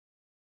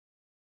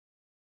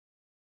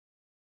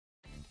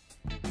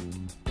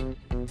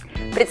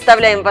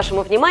Представляем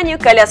вашему вниманию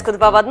коляску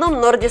 2 в 1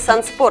 Норди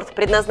Сан Спорт,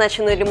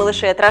 предназначенную для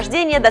малышей от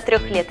рождения до 3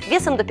 лет,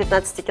 весом до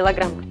 15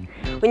 килограмм.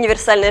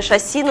 Универсальное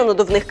шасси на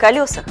надувных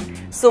колесах,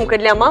 сумка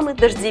для мамы,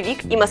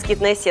 дождевик и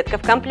москитная сетка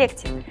в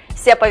комплекте.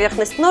 Вся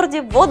поверхность Норди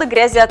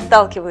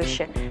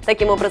водо-грязеотталкивающая.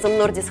 Таким образом,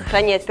 Норди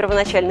сохраняет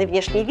первоначальный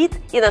внешний вид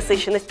и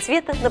насыщенность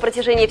цвета на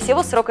протяжении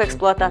всего срока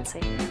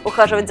эксплуатации.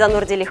 Ухаживать за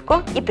Норди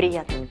легко и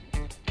приятно.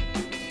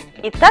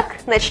 Итак,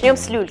 начнем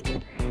с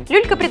люльки.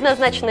 Люлька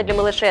предназначена для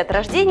малышей от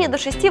рождения до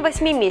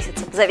 6-8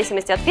 месяцев, в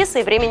зависимости от веса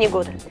и времени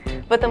года.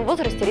 В этом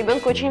возрасте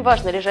ребенку очень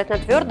важно лежать на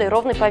твердой и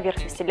ровной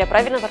поверхности для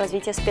правильного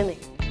развития спины.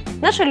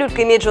 Наша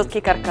люлька имеет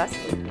жесткий каркас,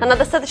 она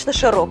достаточно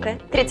широкая,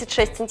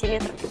 36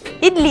 см,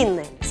 и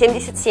длинная,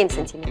 77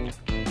 см.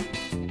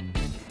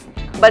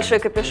 Большой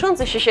капюшон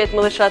защищает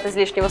малыша от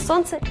излишнего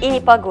солнца и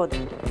непогоды.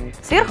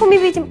 Сверху мы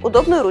видим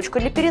удобную ручку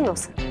для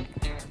переноса.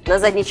 На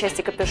задней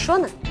части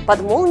капюшона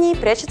под молнией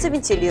прячется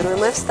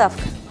вентилируемая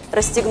вставка.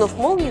 Расстегнув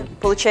молнию,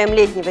 получаем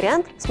летний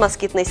вариант с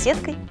москитной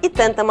сеткой и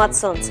тентом от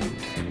солнца.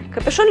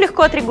 Капюшон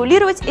легко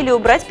отрегулировать или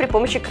убрать при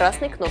помощи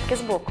красной кнопки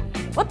сбоку.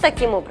 Вот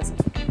таким образом.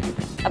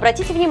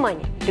 Обратите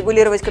внимание,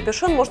 регулировать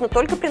капюшон можно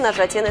только при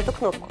нажатии на эту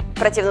кнопку. В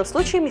противном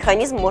случае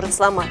механизм может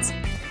сломаться.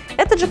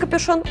 Этот же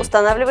капюшон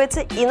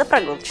устанавливается и на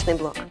прогулочный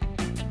блок.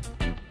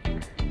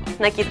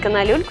 Накидка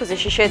на люльку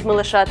защищает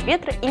малыша от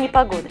ветра и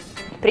непогоды.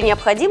 При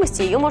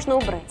необходимости ее можно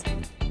убрать.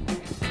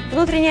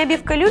 Внутренняя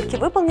обивка люльки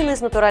выполнена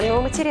из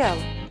натурального материала.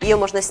 Ее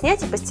можно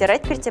снять и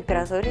постирать при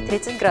температуре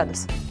 30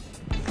 градусов.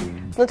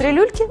 Внутри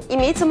люльки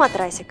имеется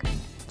матрасик.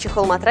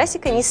 Чехол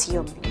матрасика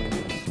несъемный.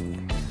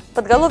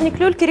 Подголовник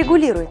люльки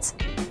регулируется.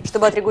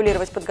 Чтобы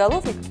отрегулировать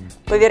подголовник,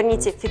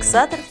 поверните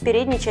фиксатор в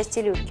передней части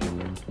люльки.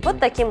 Вот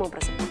таким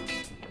образом.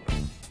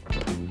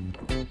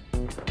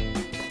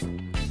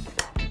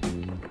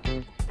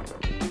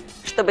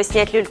 Чтобы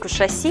снять люльку с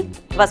шасси,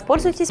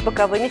 воспользуйтесь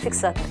боковыми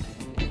фиксаторами.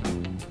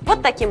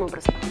 Вот таким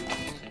образом.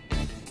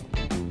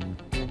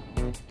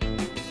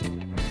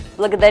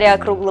 Благодаря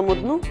округлому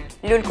дну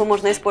люльку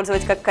можно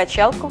использовать как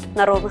качалку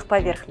на ровных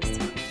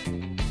поверхностях.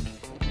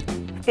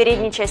 В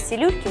передней части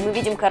люльки мы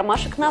видим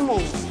кармашек на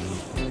молнии.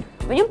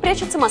 В нем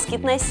прячется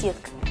москитная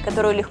сетка,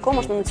 которую легко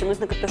можно натянуть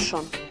на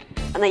капюшон.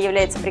 Она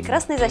является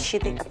прекрасной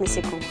защитой от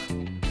насекомых.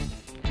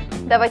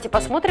 Давайте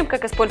посмотрим,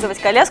 как использовать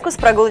коляску с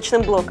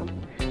прогулочным блоком.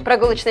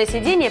 Прогулочное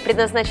сиденье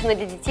предназначено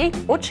для детей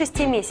от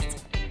 6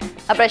 месяцев.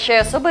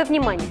 Обращаю особое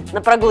внимание,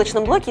 на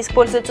прогулочном блоке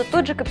используется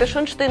тот же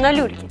капюшон, что и на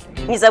люльке.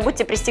 Не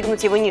забудьте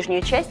пристегнуть его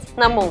нижнюю часть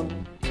на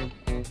молнию.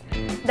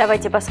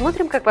 Давайте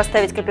посмотрим, как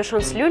поставить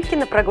капюшон с люльки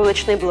на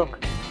прогулочный блок.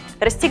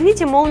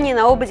 Расстегните молнии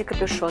на ободе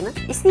капюшона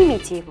и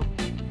снимите его.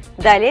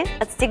 Далее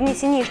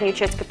отстегните нижнюю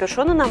часть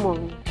капюшона на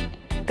молнии.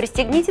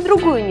 Пристегните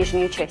другую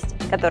нижнюю часть,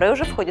 которая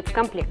уже входит в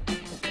комплект.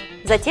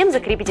 Затем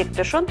закрепите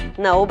капюшон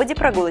на ободе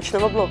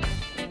прогулочного блока.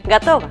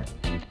 Готово!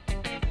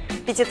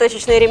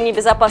 Пятиточечные ремни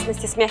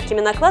безопасности с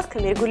мягкими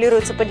накладками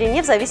регулируются по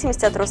длине в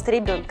зависимости от роста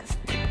ребенка.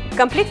 В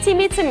комплекте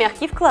имеется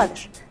мягкий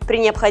вкладыш. При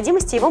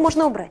необходимости его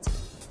можно убрать.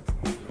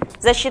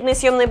 Защитный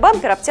съемный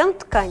бампер обтянут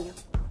тканью.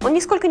 Он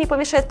нисколько не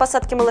помешает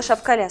посадке малыша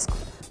в коляску.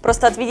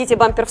 Просто отведите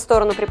бампер в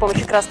сторону при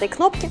помощи красной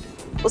кнопки,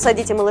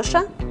 усадите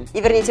малыша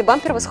и верните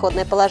бампер в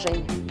исходное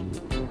положение.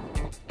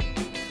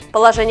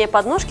 Положение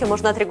подножки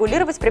можно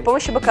отрегулировать при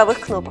помощи боковых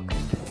кнопок.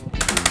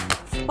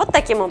 Вот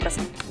таким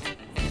образом.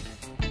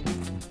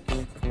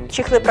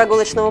 Чехлы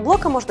прогулочного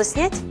блока можно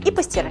снять и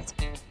постирать.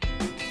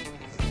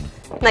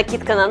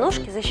 Накидка на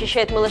ножки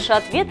защищает малыша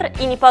от ветра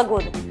и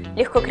непогоды.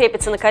 Легко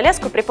крепится на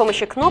коляску при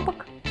помощи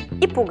кнопок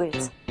и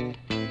пуговиц.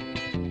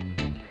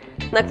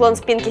 Наклон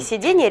спинки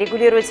сиденья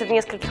регулируется в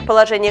нескольких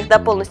положениях до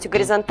полностью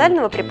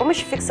горизонтального при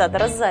помощи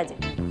фиксатора сзади.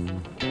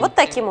 Вот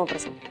таким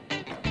образом.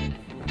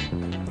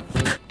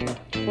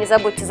 Не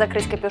забудьте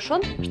закрыть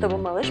капюшон, чтобы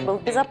малыш был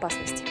в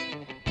безопасности.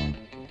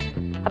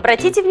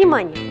 Обратите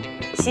внимание,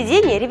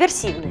 сиденье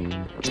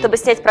реверсивное. Чтобы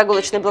снять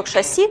прогулочный блок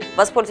шасси,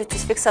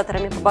 воспользуйтесь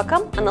фиксаторами по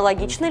бокам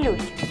аналогично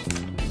люльке.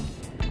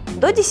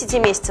 До 10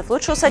 месяцев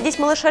лучше усадить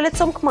малыша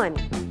лицом к маме,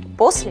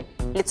 после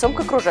 – лицом к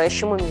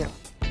окружающему миру.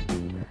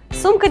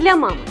 Сумка для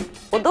мамы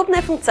 –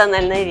 удобная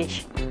функциональная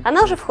вещь.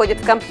 Она уже входит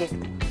в комплект.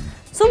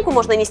 Сумку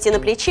можно нести на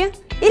плече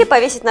или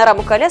повесить на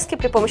раму коляски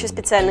при помощи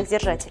специальных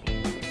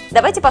держателей.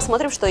 Давайте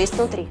посмотрим, что есть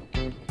внутри.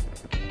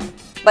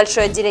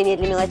 Большое отделение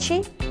для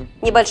мелочей,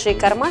 небольшие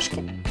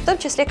кармашки, в том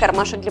числе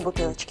кармашек для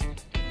бутылочки.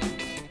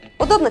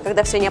 Удобно,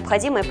 когда все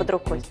необходимое под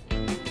рукой.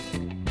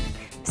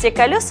 Все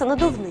колеса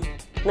надувные,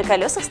 на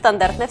колесах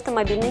стандартный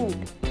автомобильный нип.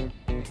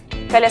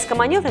 Коляска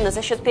маневрена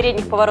за счет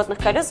передних поворотных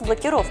колес с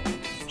блокировкой.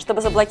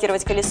 Чтобы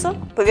заблокировать колесо,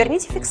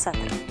 поверните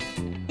фиксатор.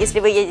 Если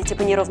вы едете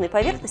по неровной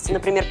поверхности,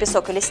 например,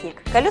 песок или снег,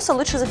 колеса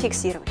лучше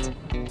зафиксировать.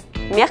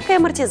 Мягкая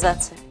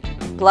амортизация,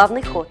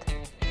 плавный ход.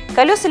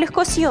 Колеса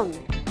легко съемные.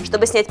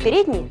 Чтобы снять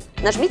передние,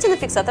 нажмите на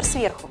фиксатор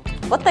сверху.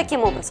 Вот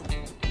таким образом.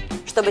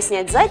 Чтобы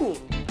снять задние,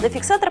 на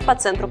фиксатор по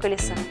центру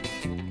колеса.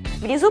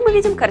 Внизу мы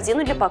видим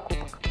корзину для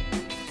покупок.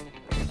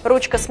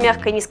 Ручка с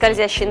мягкой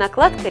нескользящей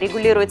накладкой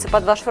регулируется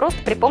под ваш рост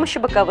при помощи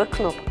боковых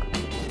кнопок.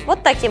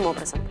 Вот таким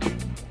образом.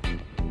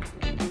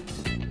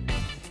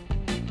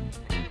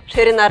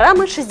 Ширина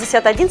рамы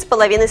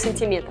 61,5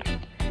 см.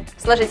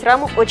 Сложить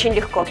раму очень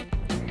легко.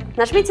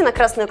 Нажмите на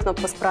красную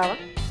кнопку справа,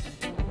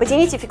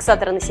 потяните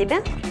фиксатор на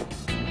себя,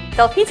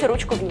 толкните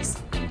ручку вниз.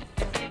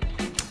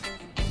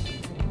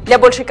 Для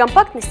большей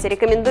компактности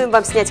рекомендуем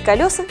вам снять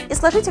колеса и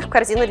сложить их в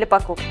корзину для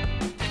покупок.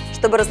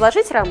 Чтобы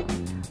разложить раму,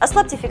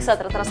 ослабьте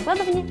фиксатор от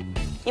раскладывания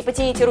и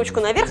потяните ручку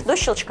наверх до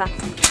щелчка.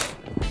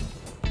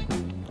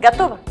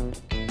 Готово!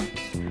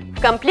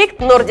 В комплект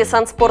Норди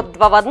Сан Спорт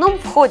 2 в 1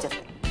 входят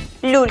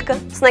люлька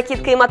с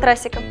накидкой и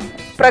матрасиком,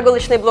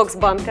 прогулочный блок с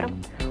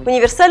бампером,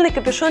 универсальный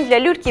капюшон для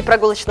люльки и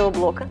прогулочного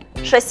блока,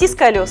 шасси с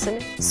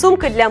колесами,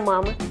 сумка для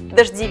мамы,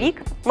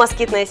 дождевик,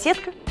 москитная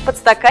сетка,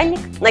 подстаканник,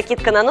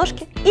 накидка на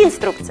ножки и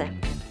инструкция.